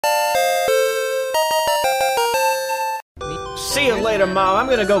See you later, Mom. I'm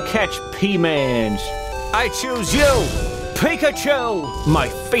gonna go catch P-Mans. I choose you, Pikachu, my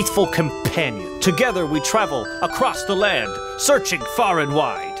faithful companion. Together we travel across the land, searching far and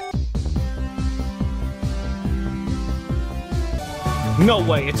wide. No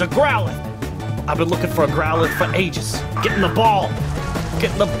way, it's a Growlithe. I've been looking for a Growlithe for ages. Get in the ball.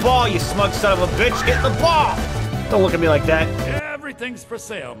 Get in the ball, you smug son of a bitch. Get in the ball. Don't look at me like that. Everything's for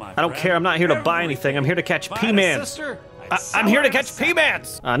sale, my friend. I don't care. I'm not here to buy anything. I'm here to catch P-Mans. I'm here to catch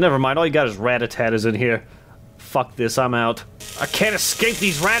P-Mans. Never mind. All you got is Rattatas in here. Fuck this. I'm out. I can't escape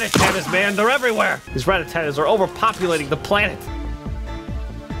these Rattatas, man. They're everywhere. These Rattatas are overpopulating the planet.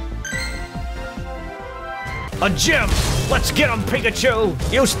 A gym! Let's get him, Pikachu!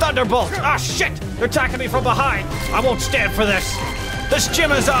 Use Thunderbolt! Ah, shit! They're attacking me from behind! I won't stand for this! This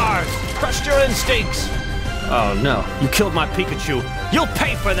gym is ours! Trust your instincts! Oh no, you killed my Pikachu! You'll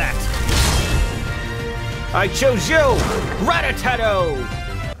pay for that! I choose you! Rattatato!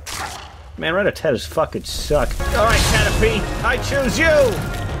 Man, Rattatatas fucking suck. Alright, Caterpie, I choose you!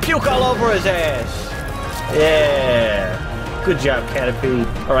 Puke all over his ass! Yeah! Good job, Caterpie.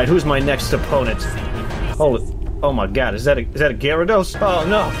 Alright, who's my next opponent? Oh my god, is that a Gyarados? Oh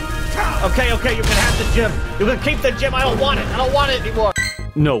no. Okay, you can have the gym. You can keep the gym. I don't want it. I don't want it anymore.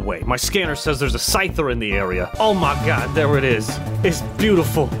 No way. My scanner says there's a Scyther in the area. Oh my god, there it is. It's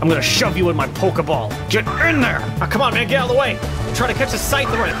beautiful. I'm gonna shove you in my Pokeball. Get in there. Oh, come on, man, get out of the way. I'm trying to catch a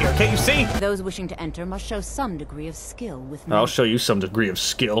Scyther right here. Can't you see? Those wishing to enter must show some degree of skill with me. I'll show you some degree of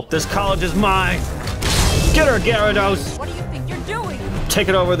skill. This college is mine. Get her, Gyarados. What do you think you're doing?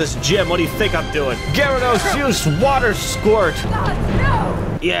 Taking over this gym. What do you think I'm doing? Gyarados, use Water Squirt. God,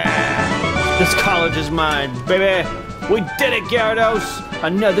 no! Yeah! This college is mine, baby. We did it, Gyarados.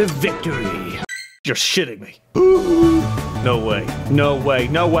 Another victory. You're shitting me. No way. No way.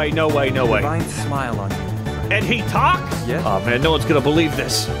 No way. No way. No way. Divine smile on you. And he talks? Yeah. Oh man, no one's gonna believe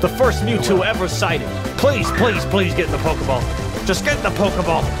this. The first Mewtwo ever sighted. Please, please, please get in the Pokeball. Just get in the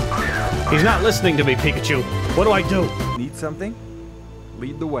Pokeball. He's not listening to me, Pikachu. What do I do? Need something?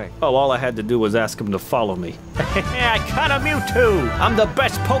 Lead the way. Oh, all I had to do was ask him to follow me. I caught a Mewtwo! I'm the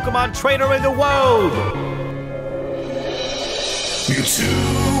best Pokemon trainer in the world! You two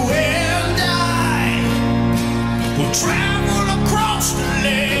and I will travel.